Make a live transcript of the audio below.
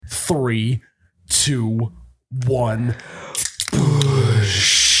3, 2, 1.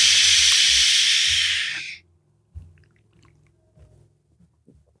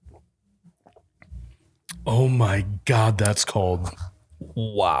 Oh my God, that's cold.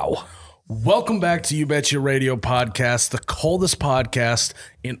 Wow. Welcome back to You Bet Your Radio podcast, the coldest podcast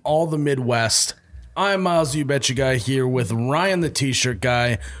in all the Midwest. I'm Miles, You Bet Your Guy, here with Ryan, the T-shirt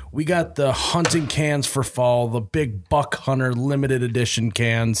guy. We got the hunting cans for fall, the big Buck Hunter limited edition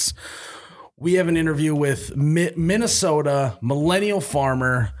cans. We have an interview with Minnesota millennial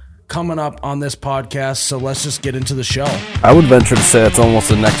farmer coming up on this podcast, so let's just get into the show. I would venture to say it's almost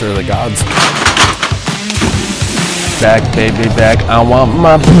the nectar of the gods. Back, baby, back. I want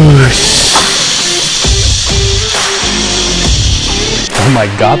my push. Oh my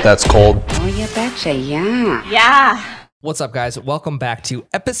God, that's cold. Oh, you betcha, yeah. Yeah. What's up, guys? Welcome back to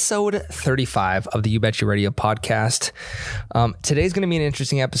episode 35 of the You Bet Your Radio podcast. Today's going to be an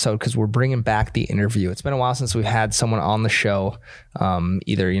interesting episode because we're bringing back the interview. It's been a while since we've had someone on the show,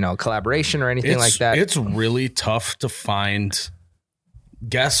 either, collaboration or anything like that. It's really tough to find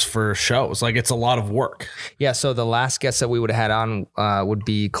guests for shows. Like, it's a lot of work. Yeah, so the last guest that we would have had on would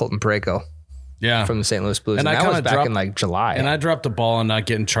be Colton Parayko. Yeah, from the St. Louis Blues. And that was back in like July. And I dropped the ball on not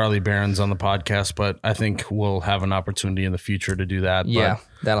getting Charlie Barons on the podcast, but I think we'll have an opportunity in the future to do that. Yeah,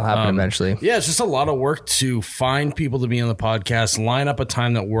 that'll happen eventually. Yeah, it's just a lot of work to find people to be on the podcast, line up a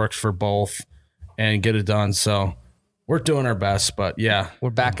time that works for both, and get it done. So we're doing our best, but yeah. We're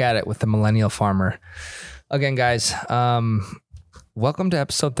back at it with the millennial farmer. Again, guys, welcome to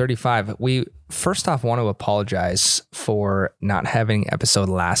episode 35. We first off want to apologize for not having episode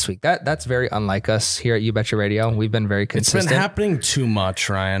last week. That's very unlike us here at You Bet Your Radio. We've been very consistent. It's been happening too much,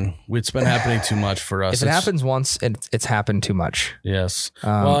 Ryan. It's been happening too much for us. If it happens once, it's happened too much. Yes.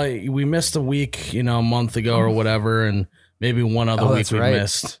 Well, we missed a week, a month ago or whatever, and maybe one other week we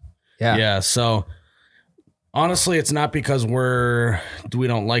missed. Yeah. Yeah. So honestly, it's not because we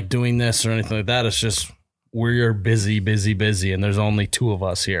don't like doing this or anything like that. It's just we're busy, and there's only two of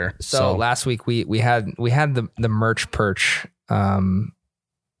us here. So last week we had the merch perch.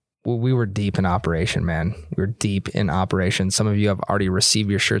 We were deep in operation, man. We were deep in operation. Some of you have already received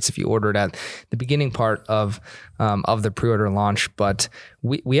your shirts if you ordered at the beginning part of the pre-order launch. But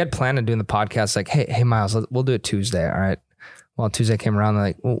we had planned on doing the podcast like, hey Miles, we'll do it Tuesday. All right. Well, Tuesday came around, they're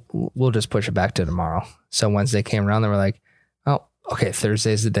like, we'll just push it back to tomorrow. So Wednesday came around, they were like, oh, okay,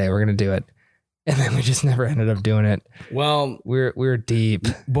 Thursday's the day, we're gonna do it. And then we just never ended up doing it. Well, we're deep.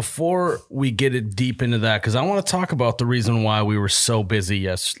 Before we get it deep into that, because I want to talk about the reason why we were so busy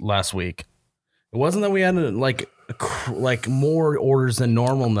last week. It wasn't that we had like more orders than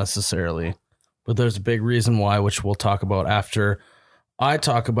normal necessarily, but there's a big reason why, which we'll talk about after I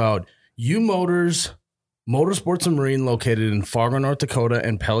talk about U Motors, Motorsports and Marine, located in Fargo, North Dakota,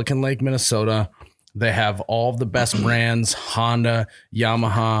 and Pelican Lake, Minnesota. They have all of the best brands: Honda,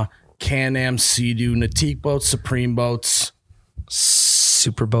 Yamaha, Can-Am, Sea-Doo, Nautique boats, Supreme boats,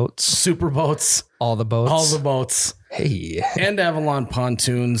 Super boats, all the boats. Hey, and Avalon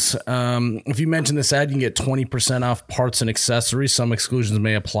pontoons. If you mention this ad, you can get 20% off parts and accessories. Some exclusions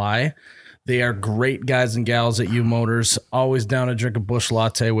may apply. They are great guys and gals at U Motors. Always down to drink a Busch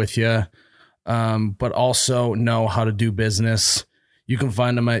Latte with you, but also know how to do business. You can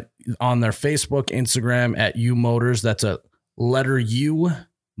find them on their Facebook, Instagram at U Motors. That's a letter U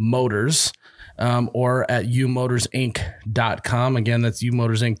Motors, or at umotorsinc.com. Again, that's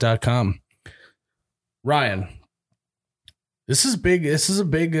umotorsinc.com. Ryan, this is big. This is a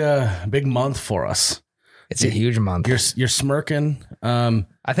big month for us. It's a huge month. You're smirking. I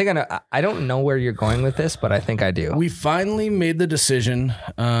think I know. I don't know where you're going with this, but I think I do. We finally made the decision.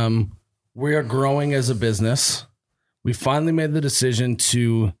 We are growing as a business. We finally made the decision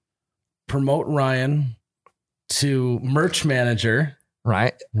to promote Ryan to merch manager.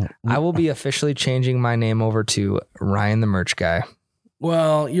 Right. I will be officially changing my name over to Ryan the Merch Guy.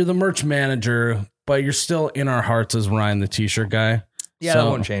 Well, you're the merch manager, but you're still in our hearts as Ryan the T-shirt guy. Yeah, that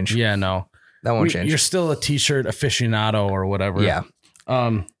won't change. Yeah, no. That won't change. You're still a T-shirt aficionado or whatever. Yeah.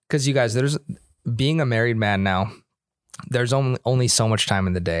 Because you guys, being a married man now, there's only so much time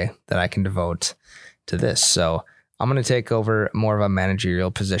in the day that I can devote to this. So I'm going to take over more of a managerial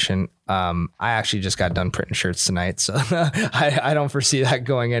position. I actually just got done printing shirts tonight, so I don't foresee that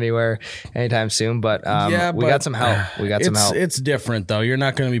going anywhere anytime soon. But we got some help. It's different though. You're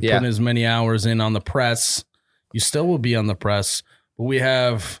not going to be putting as many hours in on the press. You still will be on the press, but we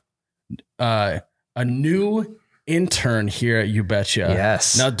have a new intern here at You Betcha.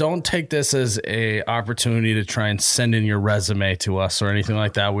 Yes. Now, don't take this as a opportunity to try and send in your resume to us or anything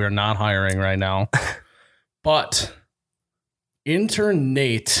like that. We are not hiring right now. But intern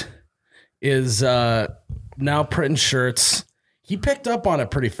Nate is now printing shirts. He picked up on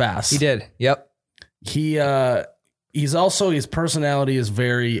it pretty fast. He did. Yep. He's also, his personality is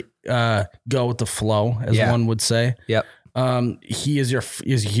very go with the flow, as one would say. Yep. He's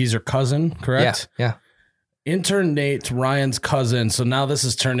your cousin, correct? Yeah. Intern Nate, Ryan's cousin. So now this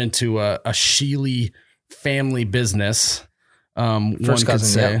has turned into a Sheely family business. First cousin,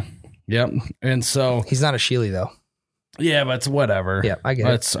 say. Yep. And so he's not a Sheely though. Yeah, but it's whatever. Yeah, I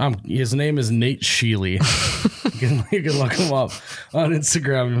get it. His name is Nate Sheely. You can look him up on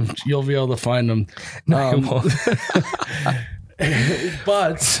Instagram. You'll be able to find him.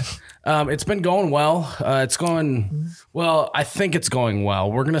 But it's been going well. It's going well. I think it's going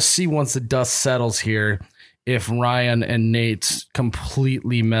well. We're going to see once the dust settles here if Ryan and Nate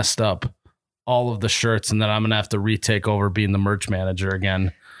completely messed up all of the shirts, and then I'm going to have to retake over being the merch manager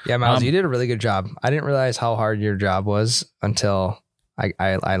again. Yeah, Miles, you did a really good job. I didn't realize how hard your job was until I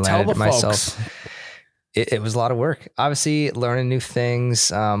landed it myself. It was a lot of work. Obviously, learning new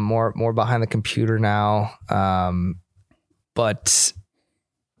things, more behind the computer now. But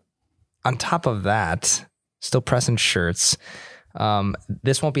on top of that, still pressing shirts.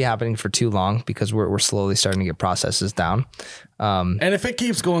 This won't be happening for too long because we're slowly starting to get processes down. And if it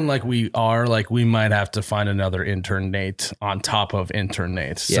keeps going like we are, like we might have to find another intern Nate on top of intern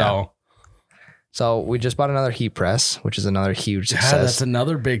Nate. So we just bought another heat press, which is another huge success. Yeah, that's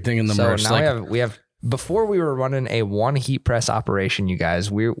another big thing in the merch. So now we have before we were running a one heat press operation, you guys,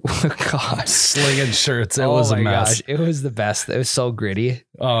 God, slinging shirts. It was a mess. Gosh, it was the best. It was so gritty.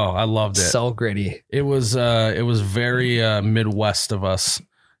 Oh, I loved it. So gritty. It was very Midwest of us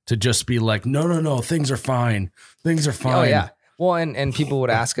to just be like, no, things are fine. Things are fine. Oh yeah. Well, and people would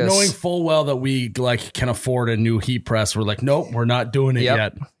ask us, knowing full well that we like can afford a new heat press. We're like, nope, we're not doing it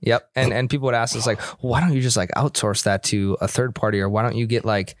yet. Yep. And people would ask us like, why don't you just like outsource that to a third party, or why don't you get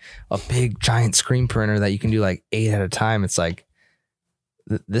like a big giant screen printer that you can do like 8 at a time? It's like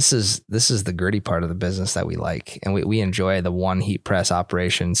this is the gritty part of the business that we like, and we enjoy the one heat press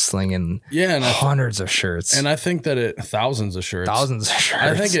operation slinging hundreds of shirts. And I think that thousands of shirts.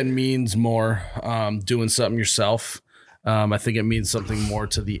 I think it means more doing something yourself. I think it means something more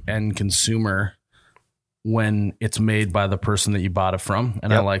to the end consumer when it's made by the person that you bought it from.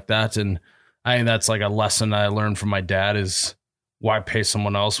 And I like that. And I think that's like a lesson I learned from my dad is why pay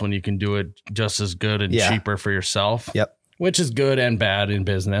someone else when you can do it just as good and cheaper for yourself. Yep. Which is good and bad in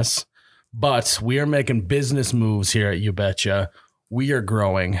business. But we are making business moves here at You Betcha. We are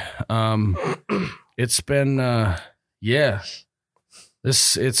growing. It's been,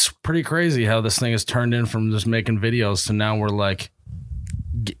 It's pretty crazy how this thing has turned in from just making videos to now we're like,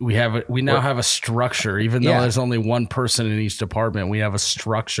 we now have a structure, even though there's only one person in each department. We have a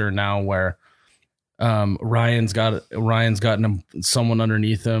structure now where Ryan's gotten someone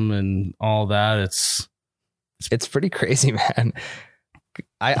underneath him and all that. It's pretty crazy, man.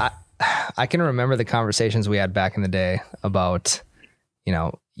 I can remember the conversations we had back in the day about,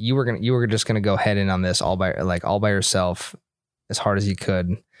 you were just gonna go head in on this all by yourself, as hard as you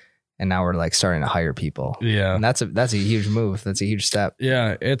could, and now we're like starting to hire people. Yeah, and that's a huge move. That's a huge step.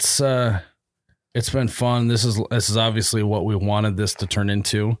 Yeah, it's been fun. This is obviously what we wanted this to turn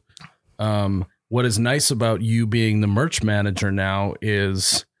into. What is nice about you being the merch manager now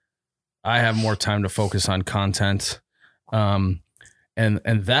is I have more time to focus on content, and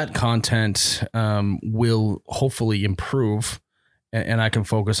that content will hopefully improve. And I can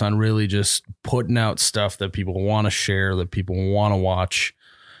focus on really just putting out stuff that people want to share, that people want to watch.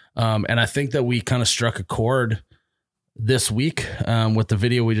 And I think that we kind of struck a chord this week with the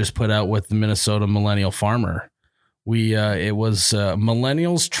video we just put out with the Minnesota Millennial Farmer. It was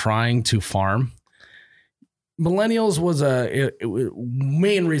millennials trying to farm. Millennials was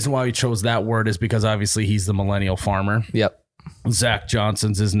main reason why we chose that word is because obviously he's the millennial farmer. Yep. Zach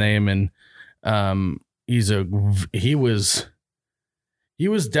Johnson's his name. And he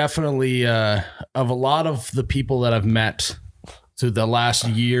was definitely of a lot of the people that I've met through the last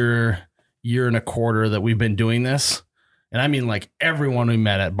year and a quarter that we've been doing this. And I mean, like everyone we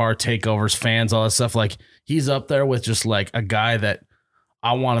met at bar takeovers, fans, all that stuff. Like he's up there with just like a guy that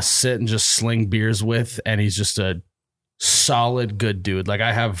I want to sit and just sling beers with. And he's just a solid, good dude. Like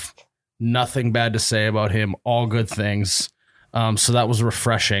I have nothing bad to say about him, all good things. So that was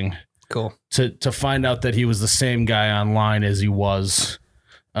refreshing. Cool. To find out that he was the same guy online as he was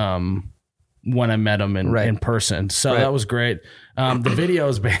when I met him in person. So that was great. The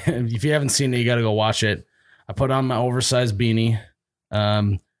videos, if you haven't seen it, you got to go watch it. I put on my oversized beanie,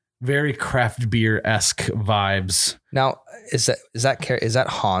 very craft beer-esque vibes. Now, is that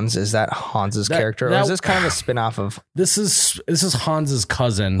Hans? Is that Hans's character? Or is this kind of a spin-off of? This is Hans's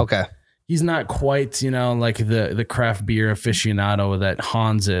cousin. Okay. he's not quite, like the craft beer aficionado that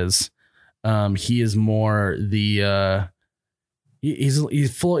Hans is. He is more the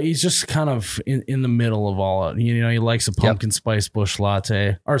he's just kind of in the middle of all it. He likes a pumpkin spice bush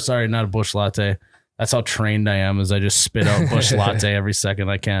latte. Or sorry, not a bush latte. That's how trained I am, is I just spit out bush latte every second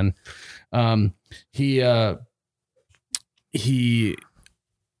I can. He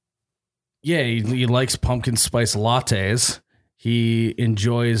likes pumpkin spice lattes. He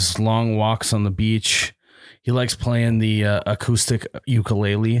enjoys long walks on the beach. He likes playing the acoustic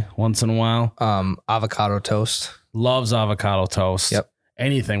ukulele once in a while. Avocado toast. Loves avocado toast. Yep.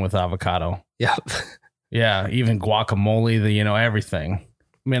 Anything with avocado. Yep. Yeah. Even guacamole, everything.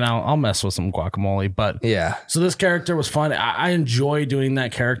 I mean, I'll mess with some guacamole, but yeah. So this character was fun. I enjoy doing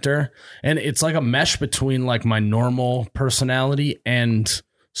that character, and it's like a mesh between like my normal personality and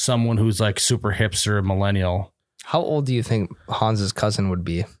someone who's like super hipster millennial. How old do you think Hans's cousin would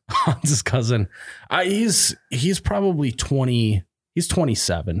be? Hans's cousin, he's probably 20. He's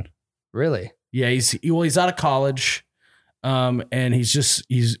 27. Really? Yeah. He's out of college. And he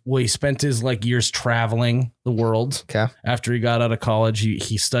spent his like years traveling the world. Okay. After he got out of college,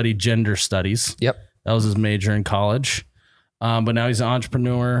 he studied gender studies. Yep. That was his major in college. But now he's an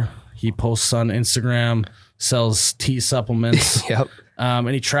entrepreneur. He posts on Instagram, sells tea supplements. Yep. And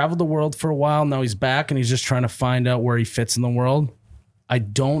he traveled the world for a while. Now he's back and he's just trying to find out where he fits in the world. I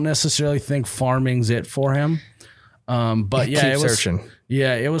don't necessarily think farming's it for him. But yeah, Keep searching.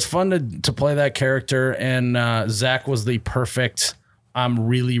 Yeah, it was fun to play that character, and Zach was the perfect I'm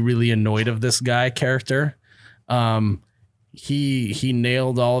really, really annoyed of this guy character. He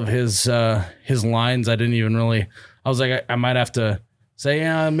nailed all of his lines. I didn't even really, I was like, I might have to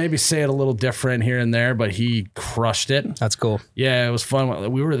say, maybe say it a little different here and there, but he crushed it. That's cool. Yeah, it was fun.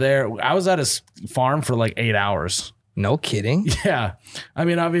 We were there. I was at his farm for like 8 hours. No kidding. Yeah. I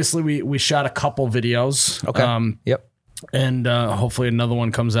mean, obviously we shot a couple videos. Okay. Yep. And hopefully another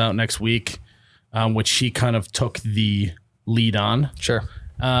one comes out next week, which he kind of took the lead on. Sure.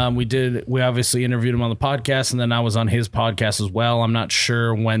 We obviously interviewed him on the podcast, and then I was on his podcast as well. I'm not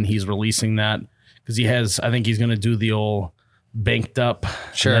sure when he's releasing that, because I think he's going to do the old banked up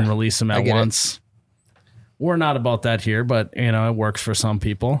Sure. and then release him at once. We're not about that here, but it works for some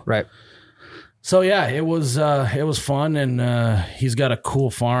people. Right. So yeah, it was fun, and he's got a cool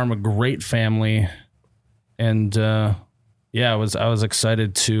farm, a great family, and I was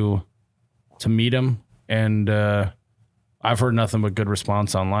excited to meet him, and I've heard nothing but good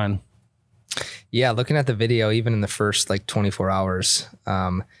response online. Yeah, looking at the video, even in the first like 24 hours,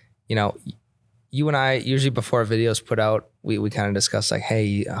 you and I usually before a video is put out, we kind of discuss like,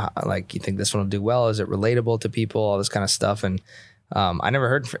 hey, like you think this one will do well? Is it relatable to people? All this kind of stuff, and I never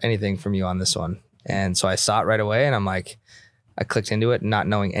heard anything from you on this one, and so I saw it right away, and I'm like, I clicked into it not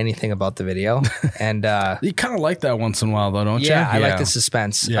knowing anything about the video. And you kind of like that once in a while though, don't you? Yeah, I like the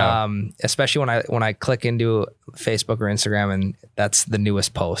suspense. Yeah. Especially when I click into Facebook or Instagram and that's the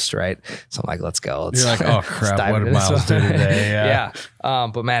newest post, right? So I'm like, let's go. You're like, oh crap, what did Miles do today? Yeah.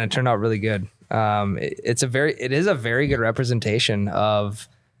 But man, it turned out really good. It is a very good representation of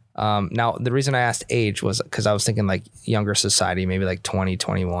now the reason I asked age was because I was thinking like younger society, maybe like 20,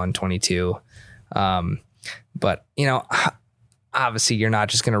 21, 22. But obviously you're not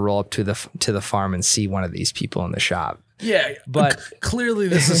just going to roll up to the farm and see one of these people in the shop. Yeah, but clearly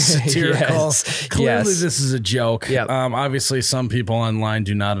this is satirical. Yes, clearly yes. this is a joke. Yep. Obviously some people online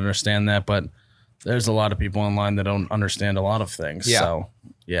do not understand that, but there's a lot of people online that don't understand a lot of things. Yeah. So,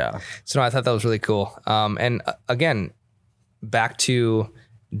 yeah. So no, I thought that was really cool. And again, back to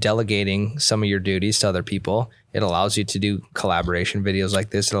delegating some of your duties to other people. It allows you to do collaboration videos like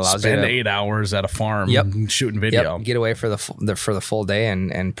this. It allows Spend you to 8 hours at a farm shooting video. get away for the full day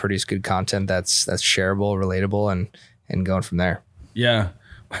and produce good content that's shareable, relatable, and going from there. Yeah.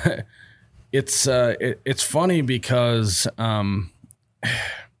 It's funny because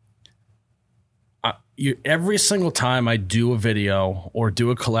every single time I do a video or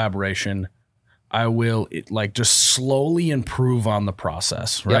do a collaboration, I will just slowly improve on the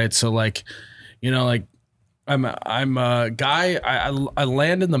process, right? Yep. So I'm a guy. I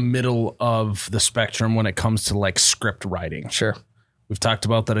land in the middle of the spectrum when it comes to like script writing. Sure. We've talked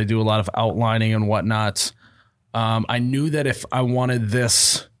about that. I do a lot of outlining and whatnot. I knew that if I wanted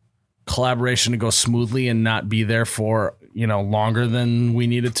this collaboration to go smoothly and not be there for longer than we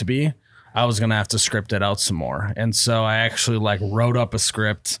need it to be, I was gonna have to script it out some more. And so I actually wrote up a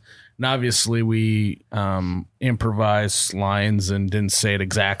script. And obviously we improvised lines and didn't say it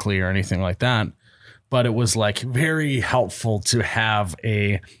exactly or anything like that. But it was very helpful to have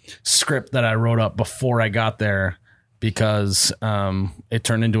a script that I wrote up before I got there because it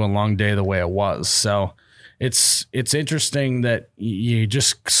turned into a long day the way it was. So it's interesting that you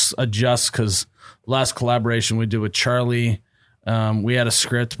just adjust, because last collaboration we did with Charlie, we had a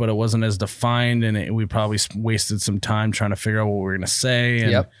script, but it wasn't as defined, and we probably wasted some time trying to figure out what we were going to say.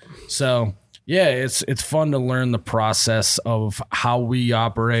 And so, yeah, it's fun to learn the process of how we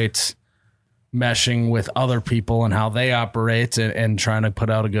operate, meshing with other people and how they operate, and trying to put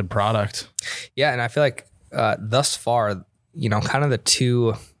out a good product. Yeah, and I feel like thus far, kind of the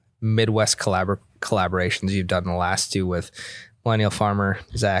two Midwest collaborations you've done, the last two with Millennial Farmer,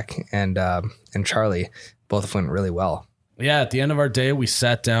 Zach, and Charlie, both went really well. Yeah, at the end of our day, we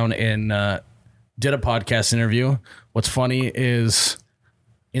sat down and did a podcast interview. What's funny is,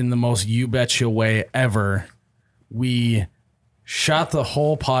 in the most you betcha way ever, we shot the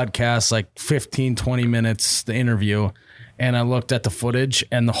whole podcast, like 15, 20 minutes, the interview, and I looked at the footage,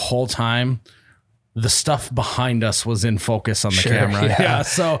 and the whole time the stuff behind us was in focus on the camera. Yeah.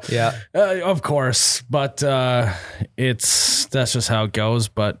 So of course, but that's just how it goes.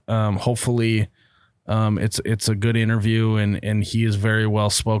 But hopefully it's a good interview, and he is very well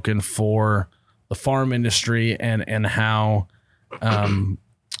spoken for the farm industry and how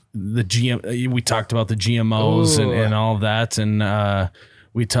we talked about the GMOs and all of that, and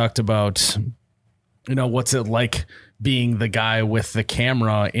we talked about what's it like being the guy with the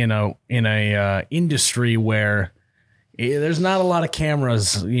camera in a industry where there's not a lot of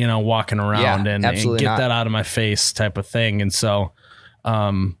cameras walking around, and get that out of my face type of thing. And so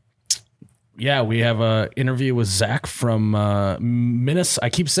we have a interview with Zach from Minnesota.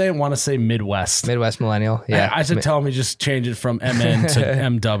 I keep want to say Midwest Millennial. Yeah, I should tell him to just change it from MN to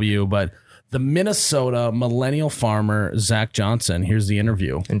MW, but the Minnesota Millennial Farmer, Zach Johnson. Here's the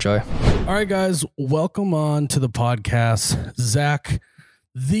interview. Enjoy. All right, guys, welcome on to the podcast, Zach,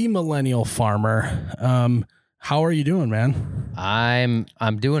 the Millennial Farmer. How are you doing, man? I'm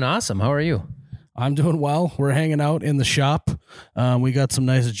doing awesome. How are you? I'm doing well. We're hanging out in the shop. We got some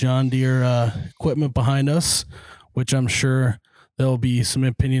nice John Deere equipment behind us, which I'm sure there'll be some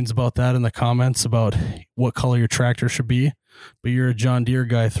opinions about that in the comments about what color your tractor should be. But you're a John Deere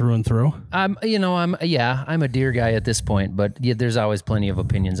guy through and through. I'm a Deere guy at this point, but there's always plenty of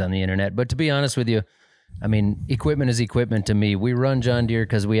opinions on the internet. But to be honest with you, I mean, equipment is equipment to me. We run John Deere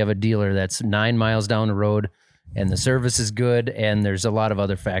because we have a dealer that's 9 miles down the road, and the service is good, and there's a lot of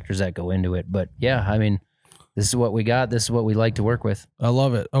other factors that go into it. But yeah, I mean, this is what we got. This is what we like to work with. I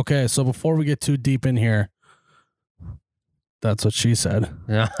love it. Okay, so before we get too deep in here, that's what she said.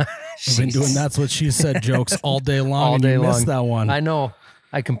 Yeah. I've been doing that's what she said jokes all day long. All day and you long. Missed that one. I know.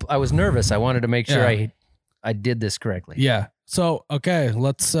 I was nervous. I wanted to make sure I did this correctly. Yeah. So okay,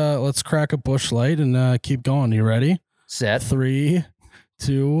 let's crack a Busch Light and keep going. You ready? Set. 3,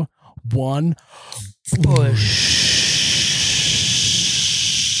 2, 1. Busch.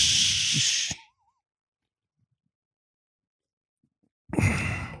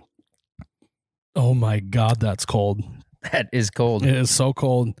 Oh my God, that's cold. That is cold. It is so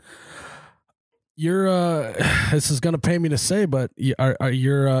cold. You're this is gonna pay me to say, but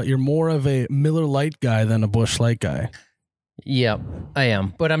you're more of a Miller Lite guy than a Busch Light guy. Yeah, I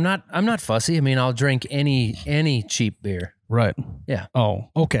am, but I'm not fussy. I mean, I'll drink any cheap beer. Right. Yeah. Oh,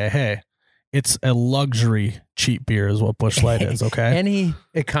 okay. Hey, it's a luxury cheap beer is what Busch Light is. Okay. Any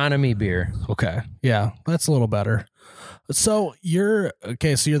economy beer. Okay. Yeah, that's a little better. So you're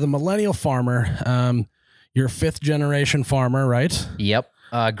the Millennial Farmer. You're a 5th generation farmer, right? Yep.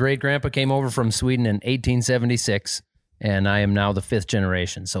 Great grandpa came over from Sweden in 1876, and I am now the 5th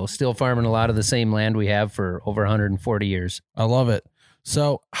generation. So still farming a lot of the same land we have for over 140 years. I love it.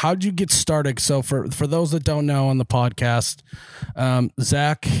 So how'd you get started? So for those that don't know on the podcast,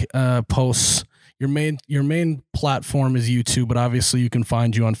 Zach posts your main platform is YouTube, but obviously you can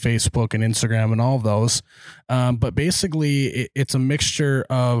find you on Facebook and Instagram and all of those. But basically it's a mixture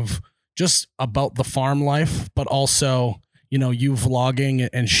of just about the farm life, but also, you vlogging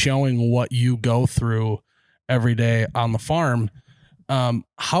and showing what you go through every day on the farm.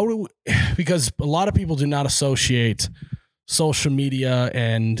 Because a lot of people do not associate social media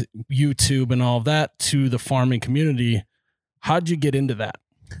and YouTube and all of that to the farming community. How'd you get into that?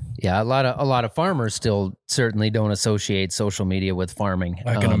 Yeah, a lot of farmers still certainly don't associate social media with farming.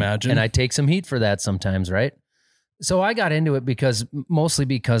 I can imagine. And I take some heat for that sometimes, right? So I got into it mostly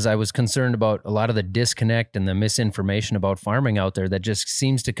because I was concerned about a lot of the disconnect and the misinformation about farming out there that just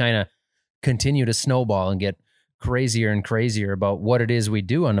seems to kind of continue to snowball and get crazier and crazier about what it is we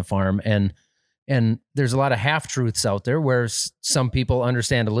do on the farm. And there's a lot of half-truths out there where some people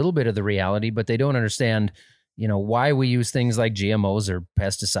understand a little bit of the reality, but they don't understand, why we use things like GMOs or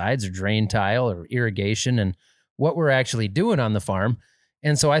pesticides or drain tile or irrigation and what we're actually doing on the farm.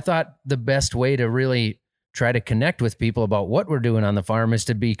 And so I thought the best way to really try to connect with people about what we're doing on the farm is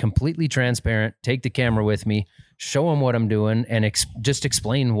to be completely transparent, take the camera with me, show them what I'm doing, and just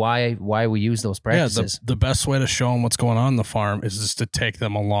explain why we use those practices. The best way to show them what's going on the farm is just to take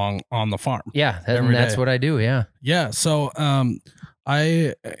them along on the farm. Yeah, that's what I do. Yeah. Yeah. So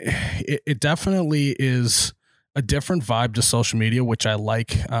it definitely is a different vibe to social media, which I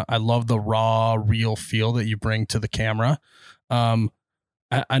like. I love the raw, real feel that you bring to the camera.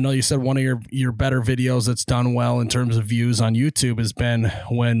 I know you said one of your better videos that's done well in terms of views on YouTube has been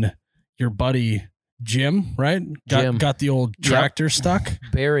when your buddy Jim, right? Got the old tractor stuck.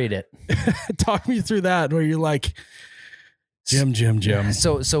 Buried it. Talk me through that where you're like, Jim.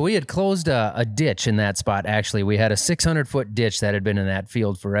 So we had closed a ditch in that spot. Actually, we had a 600-foot ditch that had been in that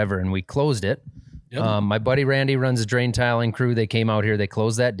field forever, and we closed it. Yep. My buddy Randy runs a drain tiling crew. They came out here, they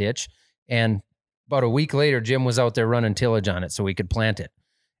closed that ditch, and about a week later, Jim was out there running tillage on it so we could plant it.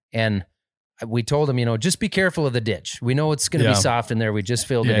 And we told him, just be careful of the ditch. We know it's going to be soft in there. We just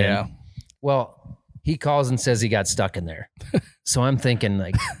filled it in. Yeah. Well, he calls and says he got stuck in there. So I'm thinking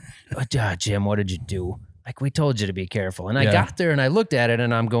like, oh, Jim, what did you do? Like, we told you to be careful. And I got there and I looked at it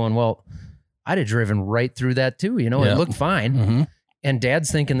and I'm going, well, I'd have driven right through that too. It looked fine. Mm-hmm. And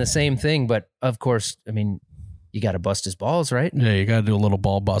Dad's thinking the same thing. But of course, I mean, you got to bust his balls, right? Yeah, you got to do a little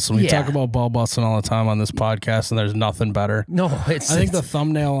ball busting. We talk about ball busting all the time on this podcast, and there's nothing better. No, I think the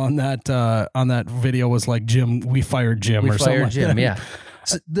thumbnail on that video was like, "Jim, we fired Jim," or something. We fired Jim, yeah.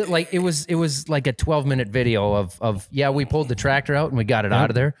 So it was like a 12-minute video of we pulled the tractor out and we got it out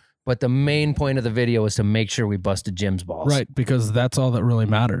of there. But the main point of the video was to make sure we busted Jim's balls. Right, because that's all that really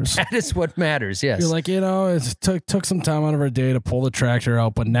matters. That is what matters, yes. You're like, it took some time out of our day to pull the tractor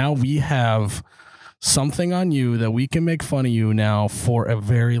out, but now we have something on you that we can make fun of you now for a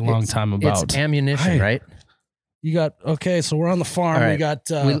very long time about. It's ammunition, right? You got, so we're on the farm. Right. We got...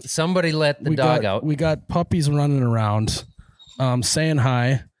 somebody let the dog out. We got puppies running around, saying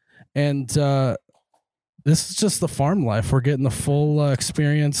hi. And this is just the farm life. We're getting the full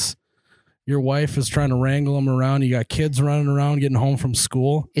experience. Your wife is trying to wrangle them around. You got kids running around, getting home from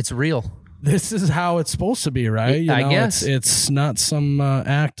school. It's real. This is how it's supposed to be, right? I guess. It's not some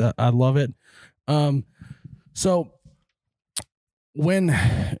act. I love it. So when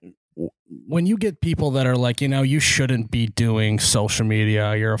you get people that are like, you shouldn't be doing social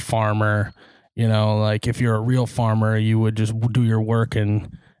media, you're a farmer, like if you're a real farmer, you would just do your work and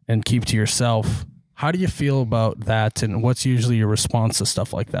keep to yourself. How do you feel about that? And what's usually your response to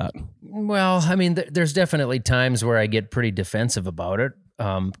stuff like that? Well, I mean, there's definitely times where I get pretty defensive about it.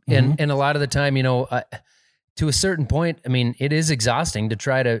 And a lot of the time, to a certain point, I mean, it is exhausting to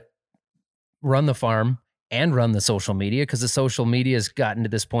try to run the farm and run the social media, because the social media has gotten to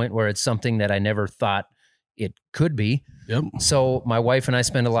this point where it's something that I never thought it could be. Yep. So my wife and I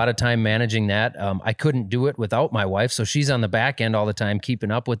spend a lot of time managing that. I couldn't do it without my wife. So she's on the back end all the time, keeping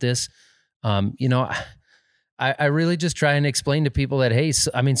up with this. I really just try and explain to people that, hey,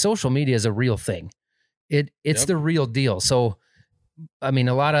 I mean, social media is a real thing. It's the real deal. So, I mean,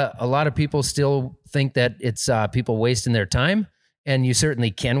 a lot of people still think that it's people wasting their time. And you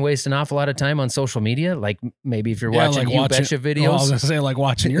certainly can waste an awful lot of time on social media. Like maybe if you're watching You Betcha videos. I was going to say like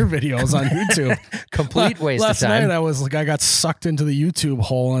watching your videos on YouTube. Complete waste of time. Last night I got sucked into the YouTube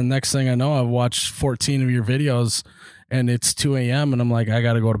hole, and next thing I know, I've watched 14 of your videos and it's 2 a.m. and I'm like, I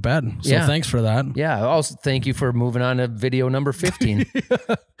got to go to bed. So thanks for that. Yeah. Also thank you for moving on to video number 15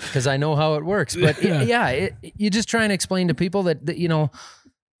 because I know how it works. But you just try and explain to people that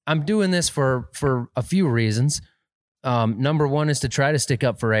I'm doing this for a few reasons. Number one is to try to stick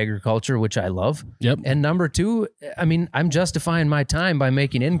up for agriculture, which I love. Yep. And number two, I mean, I'm justifying my time by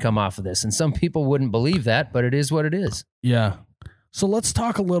making income off of this. And some people wouldn't believe that, but it is what it is. Yeah. So let's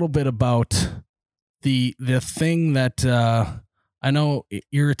talk a little bit about the thing that I know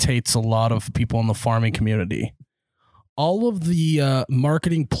irritates a lot of people in the farming community. All of the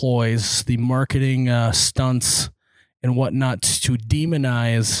marketing ploys, the marketing stunts and whatnot to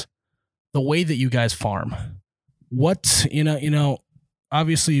demonize the way that you guys farm. What,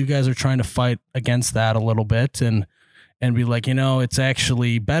 obviously you guys are trying to fight against that a little bit and be like, it's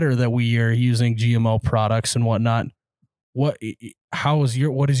actually better that we are using GMO products and whatnot. What is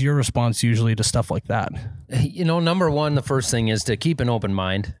your response usually to stuff like that? Number one, the first thing is to keep an open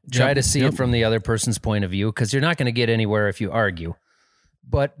mind. Try to see it from the other person's point of view, because you're not going to get anywhere if you argue.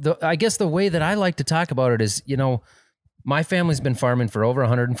 But I guess the way that I like to talk about it is, my family's been farming for over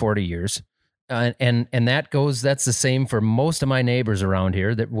 140 years. And that's the same for most of my neighbors around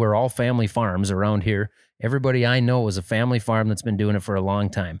here, that we're all family farms around here. Everybody I know is a family farm that's been doing it for a long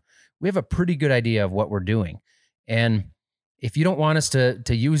time. We have a pretty good idea of what we're doing. And if you don't want us to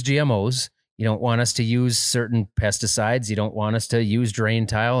use GMOs, you don't want us to use certain pesticides, you don't want us to use drain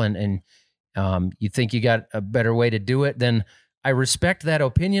tile, and you think you got a better way to do it, then I respect that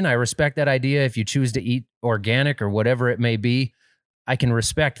opinion. I respect that idea. If you choose to eat organic or whatever it may be, I can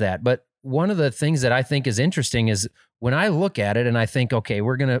respect that. But one of the things that I think is interesting is when I look at it and I think, okay,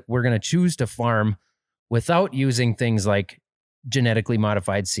 we're gonna choose to farm without using things like genetically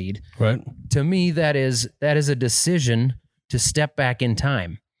modified seed. Right. To me, that is a decision to step back in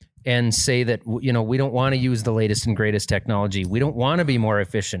time and say that, you know, we don't want to use the latest and greatest technology. We don't want to be more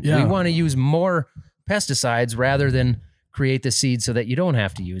efficient. Yeah. We want to use more pesticides rather than create the seed so that you don't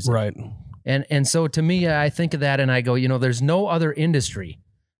have to use it. Right. And so to me, I think of that and I go, you know, there's no other industry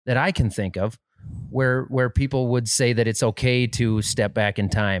that I can think of where people would say that it's okay to step back in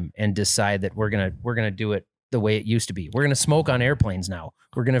time and decide that we're gonna do it the way it used to be. We're gonna smoke on airplanes now.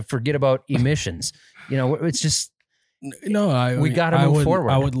 We're gonna forget about emissions. You know, it's just we got to move forward.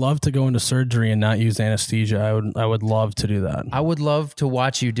 I would love to go into surgery and not use anesthesia. I would love to do that. I would love to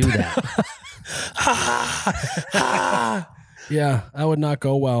watch you do that. Yeah, that would not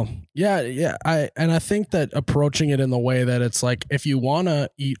go well. Yeah. I think that approaching it in the way that it's like, if you want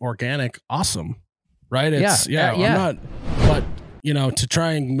to eat organic, awesome, right? It's Yeah. I'm not, but you know, to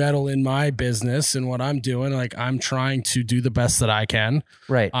try and meddle in my business and what I'm doing, like I'm trying to do the best that I can.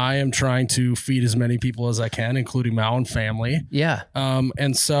 Right. I am trying to feed as many people as I can, including my own family. Yeah.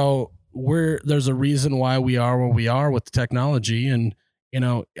 And so there's a reason why we are where we are with the technology. And, you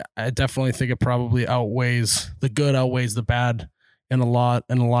know, I definitely think it probably outweighs the bad in a lot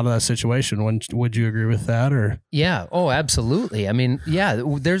of that situation. Would you agree with that? Or Yeah. Oh, absolutely. I mean, yeah,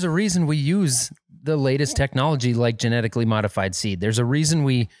 there's a reason we use the latest technology like genetically modified seed. There's a reason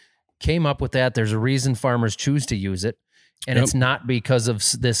we came up with that. There's a reason farmers choose to use it. And It's not because of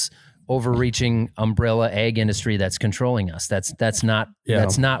this overreaching umbrella ag industry that's controlling us. That's not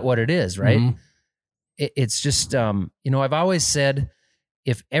what it is, right? Mm-hmm. It's just, you know, I've always said,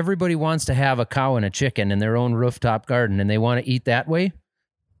 if everybody wants to have a cow and a chicken in their own rooftop garden and they want to eat that way,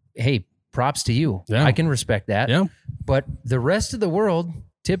 hey, props to you. Yeah. I can respect that. Yeah. But the rest of the world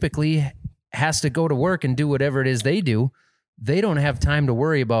typically has to go to work and do whatever it is they do. They don't have time to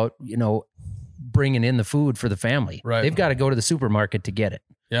worry about, you know, bringing in the food for the family. Right. They've got to go to the supermarket to get it.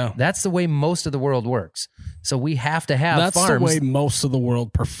 yeah, That's the way most of the world works. So we have to have that's farms. the way most of the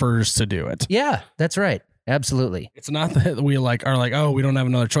world prefers to do it. Yeah, that's right. Absolutely. It's not that we are like, oh, we don't have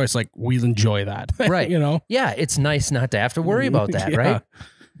another choice. Like we enjoy that. Right. You know? Yeah, it's nice not to have to worry about that, Yeah. right?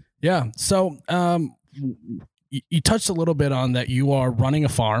 Yeah. So, you touched a little bit on that you are running a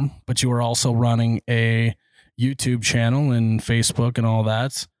farm, but you are also running a YouTube channel and Facebook and all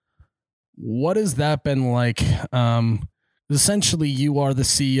that. What has that been like? Essentially, you are the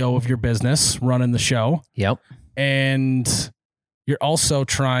CEO of your business, running the show, Yep. and you're also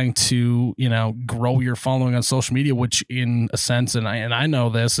trying to, you know, grow your following on social media, which in a sense, and I know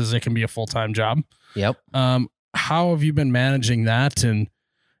this, is it can be a full-time job. Yep. How have you been managing that? And,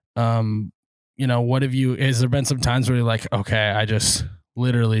 you know, has there been some times where you're like, okay, I just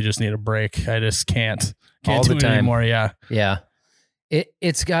literally just need a break. I just can't All do the it time. anymore. Yeah. Yeah.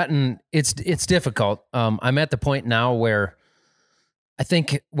 It's difficult. I'm at the point now where I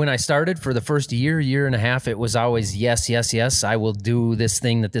think when I started for the first year and a half, it was always yes, I will do this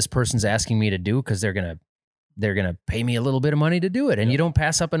thing that this person's asking me to do because they're gonna pay me a little bit of money to do it, and you don't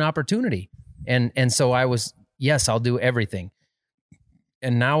pass up an opportunity. And so I was, yes, I'll do everything.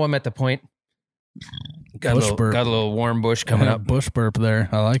 And now I'm at the point. Got a little warm bush coming up. Bush burp there.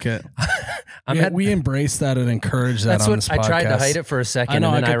 I like it. We embrace that and encourage that. That's on what this I podcast. tried to hide it for a second, I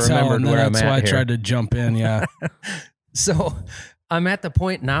know, and then I could tell, remembered and then where I'm that's at why I here. tried to jump in. Yeah. So I'm at the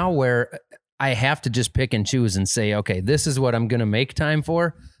point now where I have to just pick and choose and say, okay, this is what I'm going to make time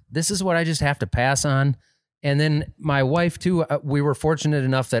for. This is what I just have to pass on. And then my wife too, we were fortunate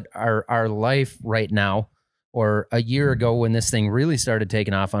enough that our life right now, or a year ago when this thing really started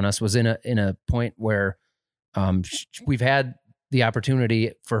taking off on us, was in a point where we've had the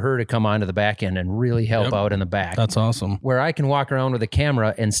opportunity for her to come onto the back end and really help out in the back. That's awesome. Where I can walk around with a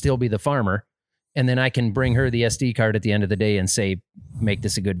camera and still be the farmer. And then I can bring her the SD card at the end of the day and say, make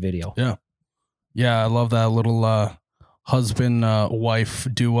this a good video. Yeah. Yeah. I love that little husband wife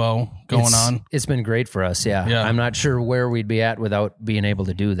duo going on. It's been great for us. Yeah. Yeah. I'm not sure where we'd be at without being able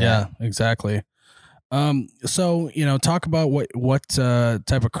to do that. Yeah, exactly. So, you know, talk about what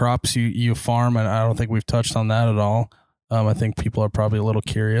type of crops you farm. And I don't think we've touched on that at all. I think people are probably a little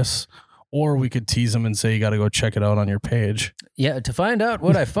curious, or we could tease them and say, you got to go check it out on your page. Yeah. To find out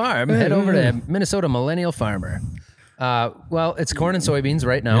what I farm, head over to Minnesota Millennial Farmer. Well, it's corn and soybeans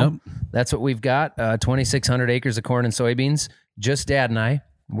right now. Yep. That's what we've got. 2,600 acres of corn and soybeans. Just Dad and I.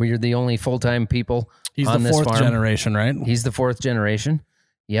 We're the only full-time people He's on the this fourth farm. generation, right? He's the fourth generation.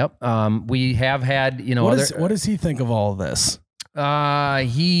 Yep. We have had, What does he think of all of this?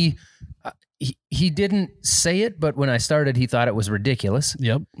 He didn't say it, but when I started, he thought it was ridiculous.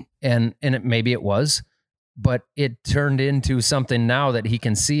 Yep. And maybe it was, but it turned into something now that he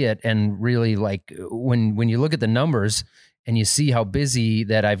can see it. And really, like, when you look at the numbers and you see how busy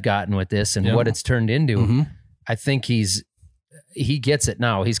that I've gotten with this and what it's turned into, Mm-hmm. I think he gets it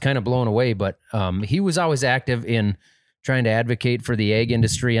now. He's kind of blown away, but he was always active in trying to advocate for the ag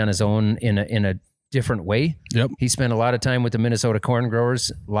industry on his own in a different way. Yep. He spent a lot of time with the Minnesota corn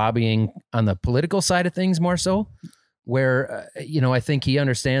growers lobbying on the political side of things more so, where, I think he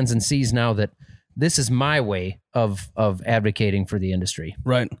understands and sees now that this is my way of advocating for the industry.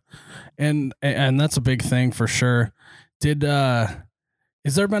 Right. And that's a big thing for sure.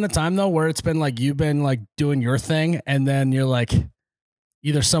 Has there been a time though where it's been like you've been like doing your thing and then you're like,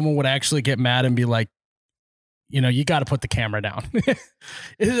 either someone would actually get mad and be like, you got to put the camera down. Has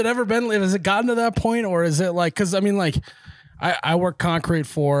it gotten to that point, or is it like, cause I mean, like I work concrete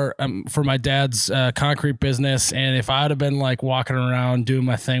for my dad's concrete business. And if I'd have been like walking around doing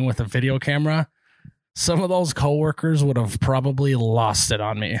my thing with a video camera, some of those coworkers would have probably lost it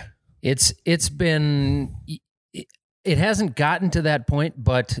on me. It hasn't gotten to that point,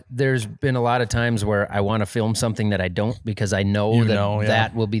 but there's been a lot of times where I want to film something that I don't, because I know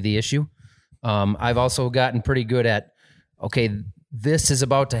that will be the issue. I've also gotten pretty good at, okay, this is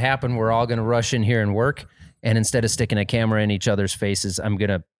about to happen. We're all going to rush in here and work. And instead of sticking a camera in each other's faces, I'm going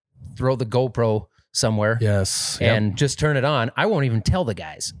to throw the GoPro somewhere. Yes. And just turn it on. I won't even tell the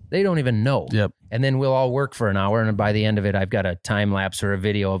guys. They don't even know. Yep. And then we'll all work for an hour. And by the end of it, I've got a time lapse or a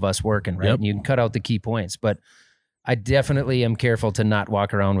video of us working, right? Yep. And you can cut out the key points. But I definitely am careful to not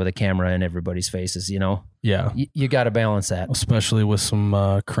walk around with a camera in everybody's faces, Yeah. You got to balance that. Especially with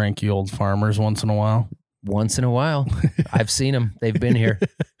some cranky old farmers once in a while. Once in a while. I've seen them. They've been here.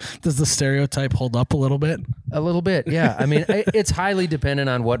 Does the stereotype hold up a little bit? A little bit, yeah. I mean, it's highly dependent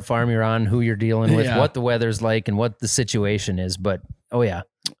on what farm you're on, who you're dealing with, what the weather's like, and what the situation is. But, oh, yeah.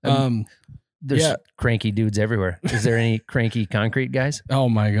 There's cranky dudes everywhere. Is there any cranky concrete guys? Oh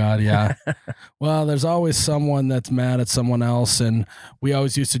my God, yeah. Well, there's always someone that's mad at someone else, and we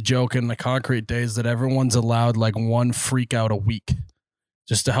always used to joke in the concrete days that everyone's allowed like one freak out a week,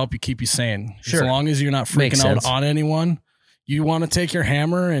 just to help you keep you sane. Sure. As long as you're not freaking out on anyone, you want to take your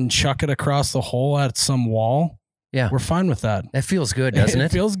hammer and chuck it across the hole at some wall. Yeah, we're fine with that. That feels good, doesn't it?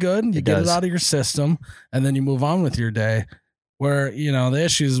 It feels good. You get it out of your system, and then you move on with your day. Where, the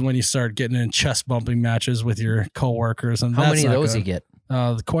issue is when you start getting in chest bumping matches with your coworkers. And how many of those you get?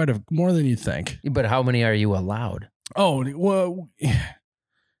 More than you think. But how many are you allowed? Oh, well,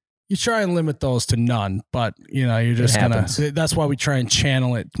 you try and limit those to none, but you're just that's why we try and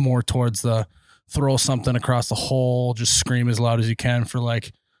channel it more towards the throw something across the hole, just scream as loud as you can for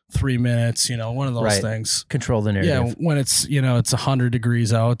like 3 minutes, one of those things. Control the narrative. Yeah. When it's, it's 100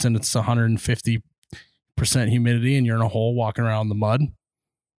 degrees out and it's 150% humidity and you're in a hole walking around in the mud,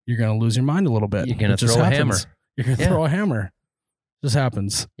 you're going to lose your mind a little bit. You're going to throw a hammer. You're going to throw a hammer. Just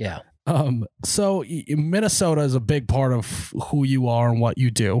happens. Yeah. So Minnesota is a big part of who you are and what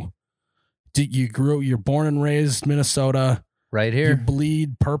you do. You're born and raised Minnesota. Right here. You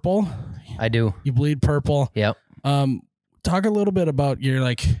bleed purple. I do. You bleed purple. Yep. Talk a little bit about your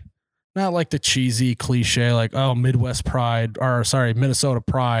not like the cheesy cliche, like, oh, Midwest pride, or sorry, Minnesota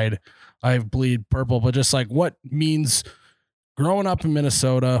pride. I bleed purple, but just like what means growing up in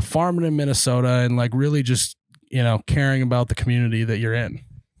Minnesota, farming in Minnesota, and like really just, caring about the community that you're in.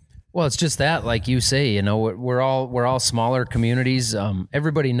 Well, it's just that, like you say, we're all smaller communities.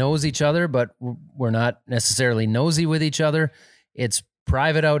 Everybody knows each other, but we're not necessarily nosy with each other. It's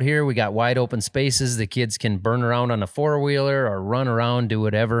private out here. We got wide open spaces. The kids can burn around on a 4-wheeler or run around, do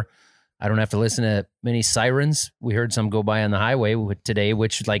whatever. I don't have to listen to many sirens. We heard some go by on the highway today,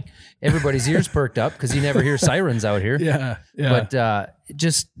 which like everybody's ears perked up because you never hear sirens out here. Yeah. But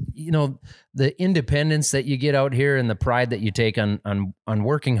just, the independence that you get out here and the pride that you take on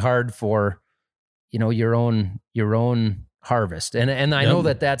working hard for, your own harvest. And I know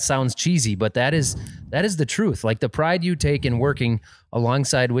that sounds cheesy, but that is the truth. Like the pride you take in working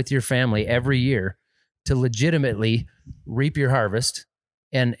alongside with your family every year to legitimately reap your harvest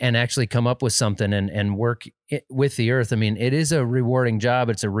and actually come up with something and work with the earth. I mean, it is a rewarding job.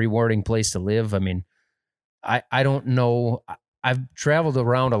 It's a rewarding place to live. I mean, I don't know. I've traveled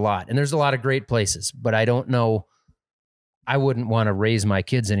around a lot and there's a lot of great places, but I don't know I wouldn't want to raise my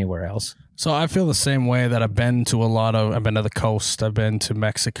kids anywhere else. So I feel the same way that I've been to the coast. I've been to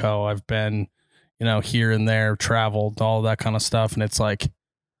Mexico. I've been, here and there, traveled, all that kind of stuff. And it's like,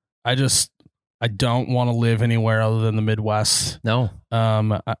 I don't want to live anywhere other than the Midwest. No.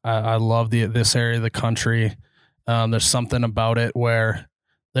 I love this area of the country. There's something about it where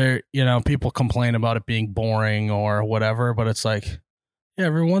people complain about it being boring or whatever, but it's like, yeah,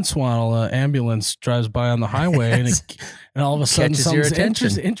 every once in a while, an ambulance drives by on the highway and all of a sudden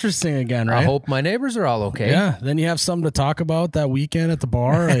something's interesting again, right? I hope my neighbors are all okay. Yeah. Then you have something to talk about that weekend at the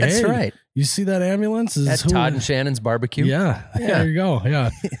bar. Like, That's hey, right. You see that ambulance? At Todd and Shannon's barbecue. Yeah. There you go. Yeah,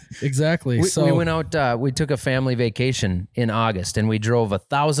 exactly. We went out, we took a family vacation in August and we drove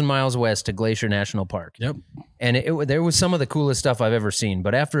 1,000 miles west to Glacier National Park. Yep. And there was some of the coolest stuff I've ever seen.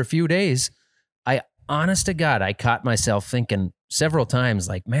 But after a few days, honest to God, I caught myself thinking several times,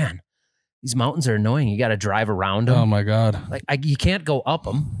 like, man, these mountains are annoying. You got to drive around them. Oh my God. Like you can't go up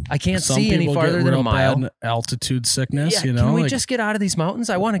them. I can't Some see any people farther get than a real mile. bad altitude sickness, Yeah, can we just get out of these mountains?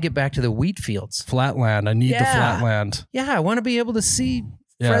 I want to get back to the wheat fields. Flatland. I need the flatland. Yeah, I want to be able to see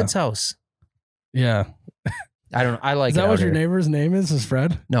Fred's house. Yeah. I don't know. I like Is that it what out your here. neighbor's name is? Is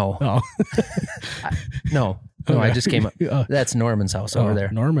Fred? No. Oh. No, I just came up. That's Norman's house over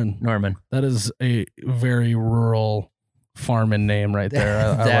there. Norman. That is a very rural farming name right there.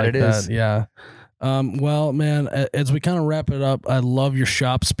 I That like it is. that. Yeah. Well, man, as we kind of wrap it up, I love your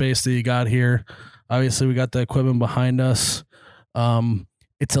shop space that you got here. Obviously, we got the equipment behind us.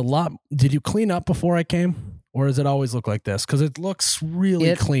 It's a lot. Did you clean up before I came, or does it always look like this? Because it looks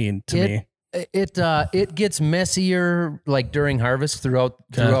really clean to me. It gets messier like during harvest throughout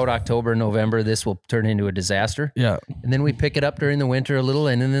October, November. This will turn into a disaster. Yeah. And then we pick it up during the winter a little,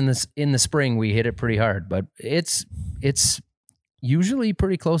 and then in the spring we hit it pretty hard. But it's usually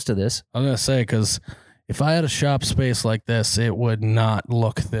pretty close to this. I'm gonna say, because if I had a shop space like this, it would not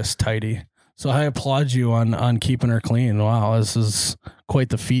look this tidy. So I applaud you on keeping her clean. Wow, this is quite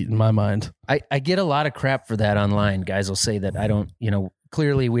the feat in my mind. I get a lot of crap for that online. Guys will say that I don't,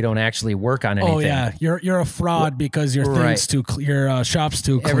 clearly we don't actually work on anything. Oh yeah, you're a fraud because your thing's your shop's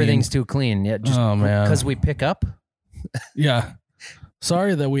too clean. Everything's too clean. Yeah, just because we pick up. Yeah.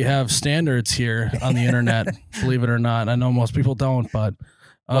 Sorry that we have standards here on the internet, believe it or not. I know most people don't, but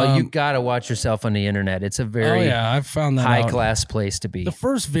well, you got to watch yourself on the internet. It's a very I've found that high class place to be. The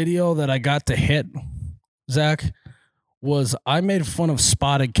first video that I got to hit, Zach, was I made fun of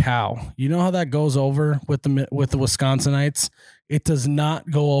Spotted Cow. You know how that goes over with the Wisconsinites? It does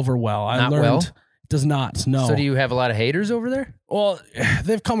not go over well. It does not. No. So do you have a lot of haters over there? Well,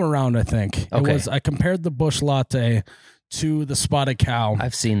 they've come around, I think. Okay. I compared the Bush Latte to the Spotted Cow.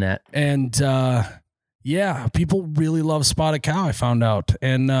 I've seen that. And yeah, people really love Spotted Cow, I found out.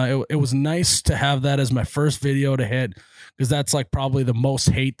 And it was nice to have that as my first video to hit, because that's like probably the most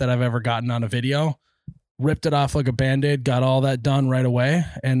hate that I've ever gotten on a video. Ripped it off like a Band-Aid, got all that done right away.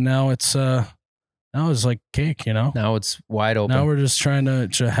 And now it's like cake, Now it's wide open. Now we're just trying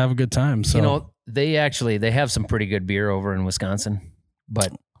to have a good time. So they have some pretty good beer over in Wisconsin,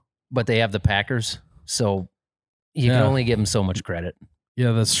 but they have the Packers. So you can only give them so much credit.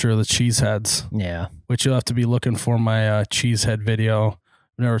 Yeah, that's true. The Cheeseheads. Yeah. Which you'll have to be looking for my Cheesehead video.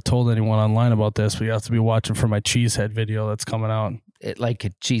 I've never told anyone online about this, but you have to be watching for my Cheesehead video that's coming out. Like a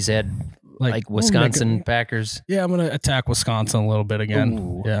Cheesehead, like Wisconsin Packers. Yeah, I'm going to attack Wisconsin a little bit again.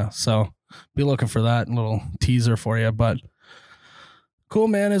 Ooh. Yeah, so be looking for that little teaser for you. But cool,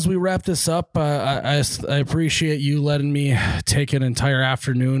 man. As we wrap this up, I appreciate you letting me take an entire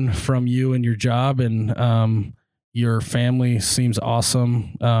afternoon from you and your job, and your family seems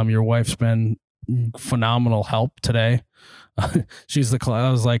awesome. Your wife's been phenomenal help today. She's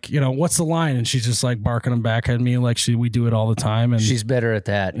I was like, what's the line? And she's just like barking them back at me like we do it all the time. And she's better at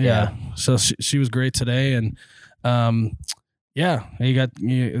that. Yeah. So she was great today. And yeah,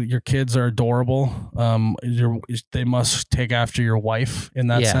 your kids are adorable. They must take after your wife in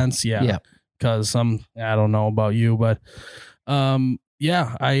that sense. Yeah. Because I don't know about you, but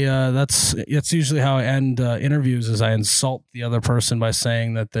yeah, that's usually how I end interviews, is I insult the other person by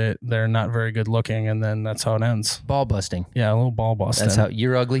saying that they're not very good looking, and then that's how it ends. Ball busting. Yeah, a little ball busting. That's how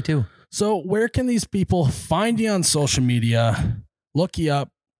you're ugly too. So where can these people find you on social media? Look you up,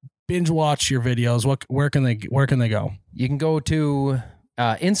 binge watch your videos. Where can they go? You can go to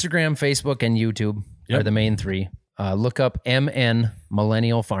Instagram, Facebook, and YouTube are the main three. Look up MN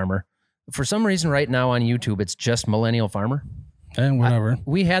Millennial Farmer. For some reason, right now on YouTube, it's just Millennial Farmer. And whatever.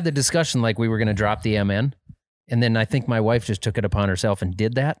 We had the discussion like we were going to drop the MN, and then I think my wife just took it upon herself and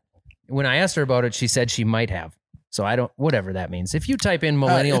did that. When I asked her about it, she said she might have. So I don't, whatever that means. If you type in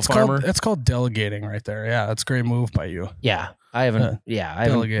millennial farmer, It's called delegating right there. Yeah, that's a great move by you. yeah, I haven't.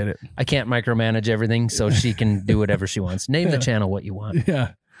 Delegate it. I can't micromanage everything, so she can do whatever she wants. Name the channel what you want.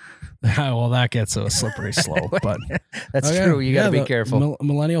 Yeah. Well, that gets a slippery slope, but That's true. You got to be careful.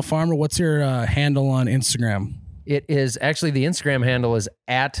 Millennial Farmer, what's your handle on Instagram? It is actually, the Instagram handle is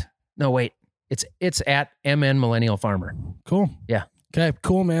it's at MN Millennial Farmer. Cool. Yeah. Okay,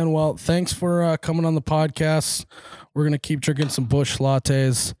 cool, man. Well, thanks for coming on the podcast. We're going to keep drinking some Busch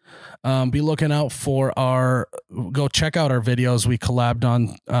lattes. Be looking out for go check out our videos we collabed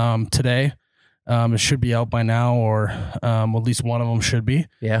on today. It should be out by now, or at least one of them should be.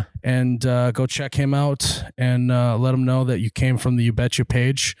 Yeah. And go check him out and let him know that you came from the You Betcha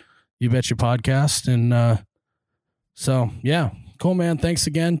page, You Betcha podcast. And so, yeah. Cool, man. Thanks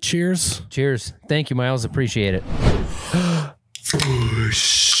again. Cheers. Cheers. Thank you, Miles. Appreciate it.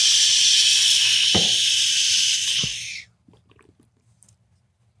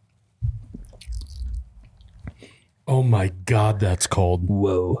 Oh my God, that's cold.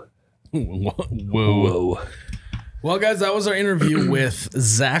 Whoa. Whoa. Well, guys, that was our interview with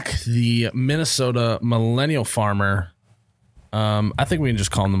Zach, the Minnesota millennial farmer. I think we can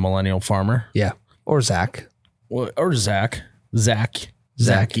just call him the millennial farmer. Yeah. Or Zach. Or Zach. Zachy.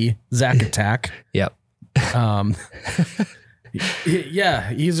 Zach Attack. Yep. Yeah,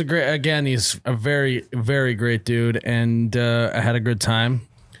 he's a very, very great dude, and I had a good time.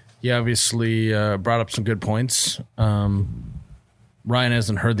 He obviously brought up some good points. Ryan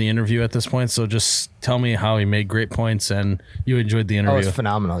hasn't heard the interview at this point, so just tell me how he made great points and you enjoyed the interview. Oh, it's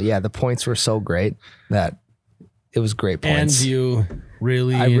phenomenal. Yeah, the points were so great that it was great points. And I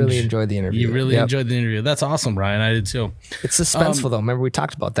really enjoyed the interview. You really enjoyed the interview. That's awesome, Ryan. I did too. It's suspenseful though. Remember we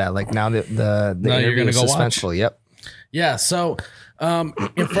talked about that. Like now the now interview you're gonna is go suspenseful. watch. Yep. Yeah. So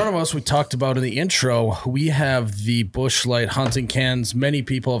in front of us, we talked about in the intro, we have the Busch Light hunting cans. Many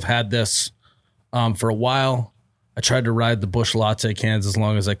people have had this for a while. I tried to ride the Busch Latte cans as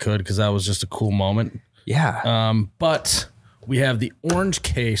long as I could because that was just a cool moment. Yeah. But we have the orange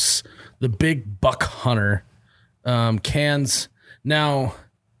case, the Big Buck Hunter cans. Now,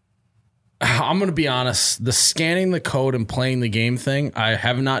 I'm going to be honest. The scanning the code and playing the game thing, I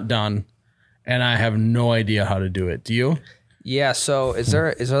have not done, and I have no idea how to do it. Do you? Yeah. So is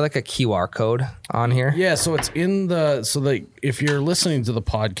there like a QR code on here? Yeah. So it's in if you're listening to the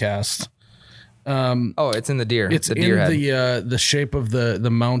podcast. It's in the deer. It's the deer in head. the shape of the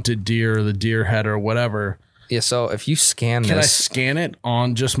mounted deer, or the deer head, or whatever. Yeah. So if you scan Can I this, scan it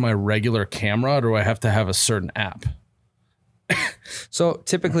on just my regular camera, or do I have to have a certain app? so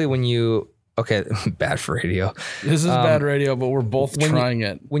typically bad for radio. This is bad radio, but we're both trying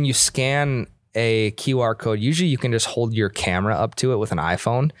it. When you scan a QR code, usually you can just hold your camera up to it with an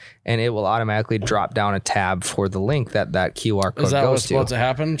iPhone and it will automatically drop down a tab for the link that QR code Is that goes what's to. supposed to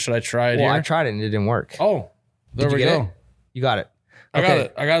happen? Should I try it here? I tried it and it didn't work. Oh, there Did we you get go. it? You got it. I got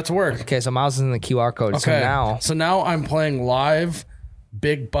it. I got it to work. Okay, so Miles is in the QR code. Okay. So now I'm playing live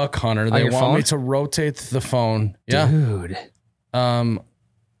Big Buck Hunter. They your want phone? me to rotate the phone. Yeah. dude.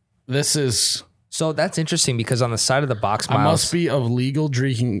 This is... So that's interesting because on the side of the box, Miles, I must be of legal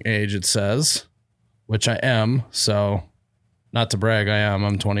drinking age, it says, which I am. So, not to brag, I am.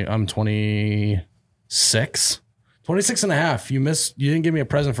 I'm 26. 26 and a half. You didn't give me a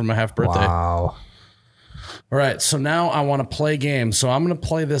present for my half birthday. Wow. All right. So now I want to play games. So I'm going to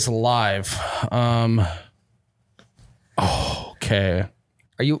play this live. Okay.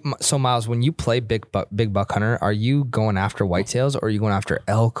 Miles, when you play Big Buck Hunter, are you going after whitetails or are you going after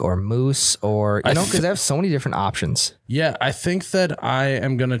elk or moose or, because they have so many different options. Yeah. I think that I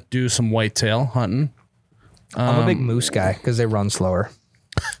am going to do some whitetail hunting. I'm a big moose guy because they run slower.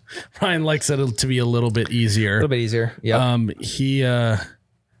 Ryan likes it to be a little bit easier. A little bit easier. Yeah.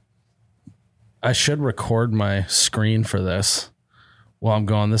 I should record my screen for this while I'm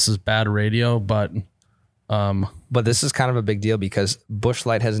going. This is bad radio, but this is kind of a big deal because Busch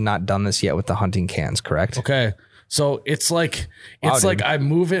Light has not done this yet with the hunting cans, correct? Okay. So it's like I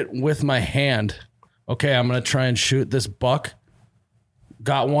move it with my hand. Okay, I'm going to try and shoot this buck.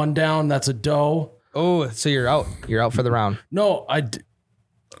 Got one down. That's a doe. Oh, so you're out. You're out for the round. No,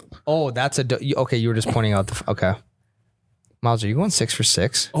 Oh, that's a doe. Okay, you were just pointing out okay. Miles, are you going 6 for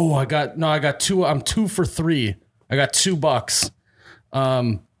 6? Oh, I got 2. I'm 2 for 3. I got 2 bucks.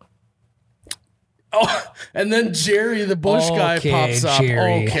 And then Jerry, the Busch guy, pops up.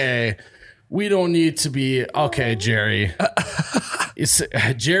 Jerry. Okay. We don't need to be. Okay, Jerry.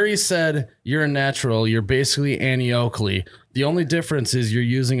 Jerry said, you're a natural. You're basically Annie Oakley. The only difference is you're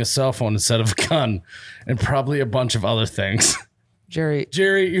using a cell phone instead of a gun and probably a bunch of other things.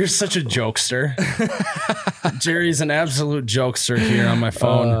 Jerry, you're such a jokester. Jerry's an absolute jokester here on my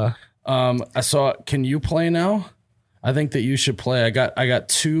phone. I saw. Can you play now? I think that you should play. I got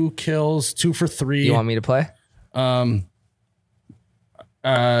 2 kills, 2 for 3. you want me to play?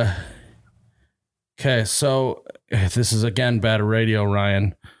 Okay, so this is again bad radio,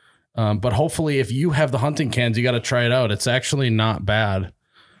 Ryan. But hopefully, if you have the hunting cans, you got to try it out. It's actually not bad.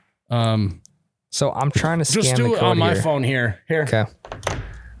 So I'm trying to scan Just do the it code on my here. phone here. Here. Okay.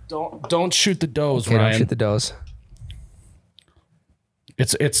 Don't shoot the does, Okay, Ryan. don't shoot the does.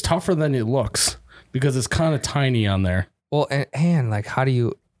 It's tougher than it looks because it's kind of tiny on there. Well, and like, how do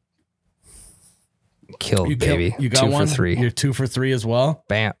you kill, You baby? You got 2 one for 3. You're 2 for 3 as well.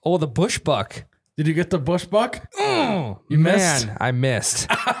 Bam. Oh, the bush buck. Did you get the bush buck? Oh, You missed? man, I missed.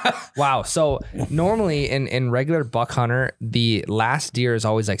 Wow. So normally in regular buck hunter, the last deer is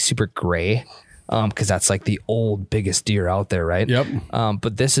always like super gray. Because that's like the old biggest deer out there, right? Yep.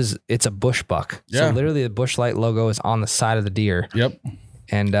 But it's a bush buck. Yeah. So literally the Bush Light logo is on the side of the deer. Yep.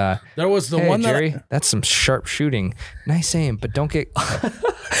 And There was the hey, one Jerry, that's some sharp shooting. Nice aim, but don't get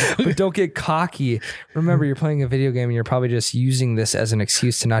cocky. Remember, you're playing a video game and you're probably just using this as an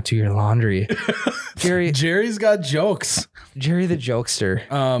excuse to not do your laundry. Jerry's got jokes. Jerry the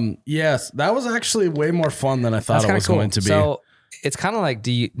jokester. Yes, that was actually way more fun than I thought That's it kind was of cool. going to be. So it's kind of like,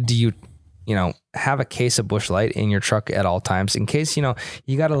 do you have a case of Bush Light in your truck at all times in case, you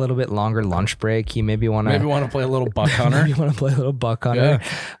got a little bit longer lunch break. You maybe want Maybe play a little buck hunter. you want to play a little buck hunter.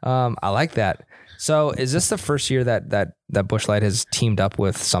 I like that. So is this the first year that Bush Light has teamed up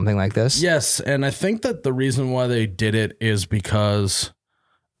with something like this? Yes, and I think that the reason why they did it is because,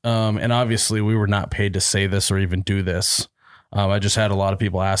 and obviously we were not paid to say this or even do this. I just had a lot of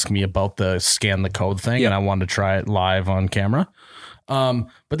people ask me about the scan the code thing, and I wanted to try it live on camera.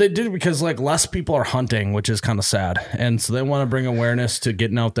 But they did it because like less people are hunting, which is kind of sad. And so they want to bring awareness to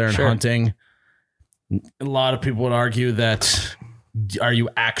getting out there and hunting. A lot of people would argue that, are you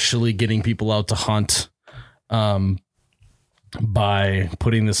actually getting people out to hunt, by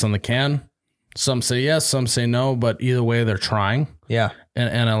putting this on the can? Some say yes, some say no, but either way they're trying. Yeah.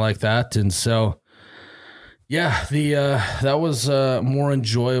 And I like that. And so, yeah, that was, more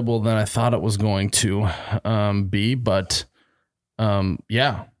enjoyable than I thought it was going to, be, but,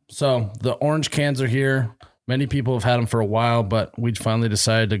 yeah. So the orange cans are here. Many people have had them for a while, but we finally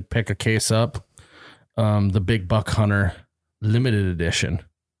decided to pick a case up. The Big Buck Hunter limited edition.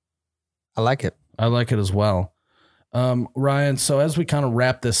 I like it. I like it as well. Ryan, so as we kind of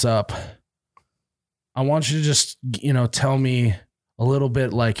wrap this up, I want you to just, tell me a little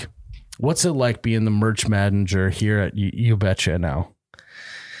bit like, what's it like being the merch manager here at You Betcha now?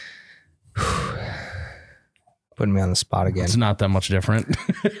 Putting me on the spot again. It's not that much different.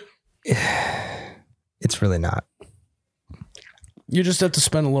 It's really not. You just have to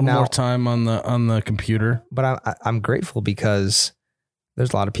spend a little more time on the computer. But I'm grateful because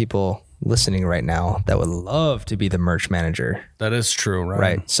there's a lot of people listening right now that would love to be the merch manager. That is true, right?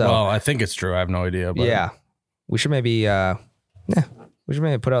 Right. So, well, I think it's true. I have no idea. But yeah, we should maybe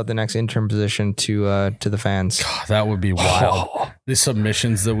put out the next intern position to the fans. that would be wild. The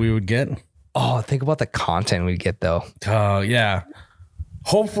submissions that we would get. Oh, think about the content we'd get though. Oh, yeah.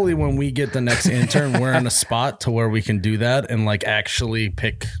 Hopefully when we get the next intern, we're in a spot to where we can do that and like actually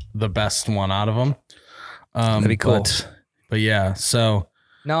pick the best one out of them. That'd be cool. But yeah, so.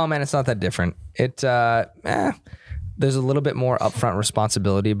 No, man, it's not that different. There's a little bit more upfront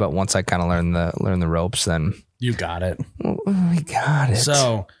responsibility, but once I kind of learn the ropes, then you got it. We got it.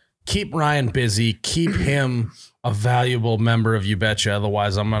 So keep Ryan busy. Keep him a valuable member of You Betcha.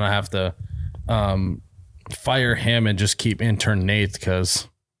 Otherwise, I'm going to have to fire him and just keep intern Nate because,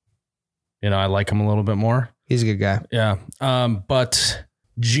 I like him a little bit more. He's a good guy. Yeah. But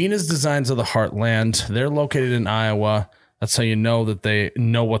Gina's Designs of the Heartland, they're located in Iowa. That's how you know that they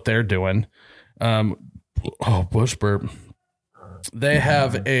know what they're doing. Bush burp. They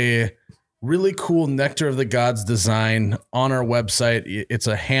have a really cool Nectar of the Gods design on our website. It's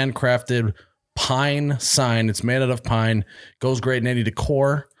a handcrafted pine sign. It's made out of pine. Goes great in any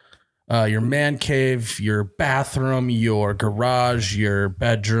decor. Your man cave, your bathroom, your garage, your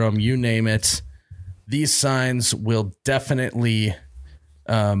bedroom, you name it. These signs will definitely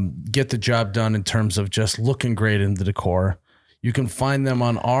get the job done in terms of just looking great in the decor. You can find them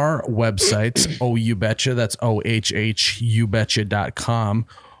on our website, You Betcha, that's ohhubetcha.com,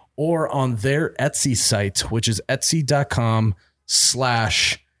 or on their Etsy site, which is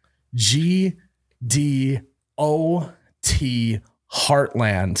etsy.com/GDOT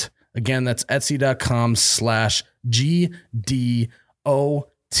Heartland. Again, that's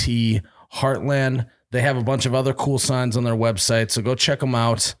etsy.com/GDOT Heartland. They have a bunch of other cool signs on their website, so go check them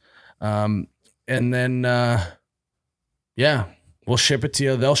out. And then, we'll ship it to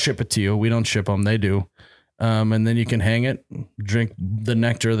you. They'll ship it to you. We don't ship them. They do. And then you can hang it, drink the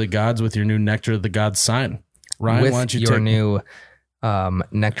Nectar of the Gods with your new Nectar of the Gods sign. Ryan, with why don't you your take new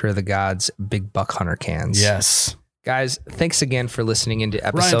Nectar of the Gods Big Buck Hunter cans? Yes. Guys, thanks again for listening into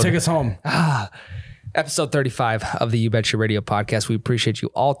episode. Ryan, take us home. Episode 35 of the You Betcha Radio podcast. We appreciate you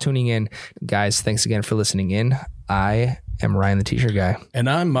all tuning in. Guys, thanks again for listening in. I am Ryan the T-shirt guy. And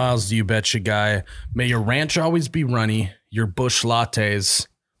I'm Miles the You Betcha guy. May your ranch always be runny, your bush lattes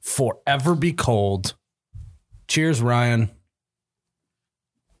forever be cold. Cheers, Ryan.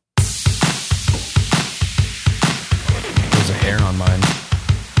 There's a hair on mine.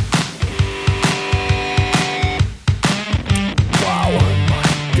 Wow, oh my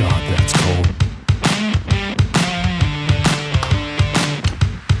God, that's cold.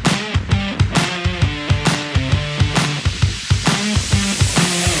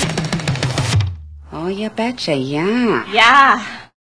 Oh, you betcha, yeah. Yeah.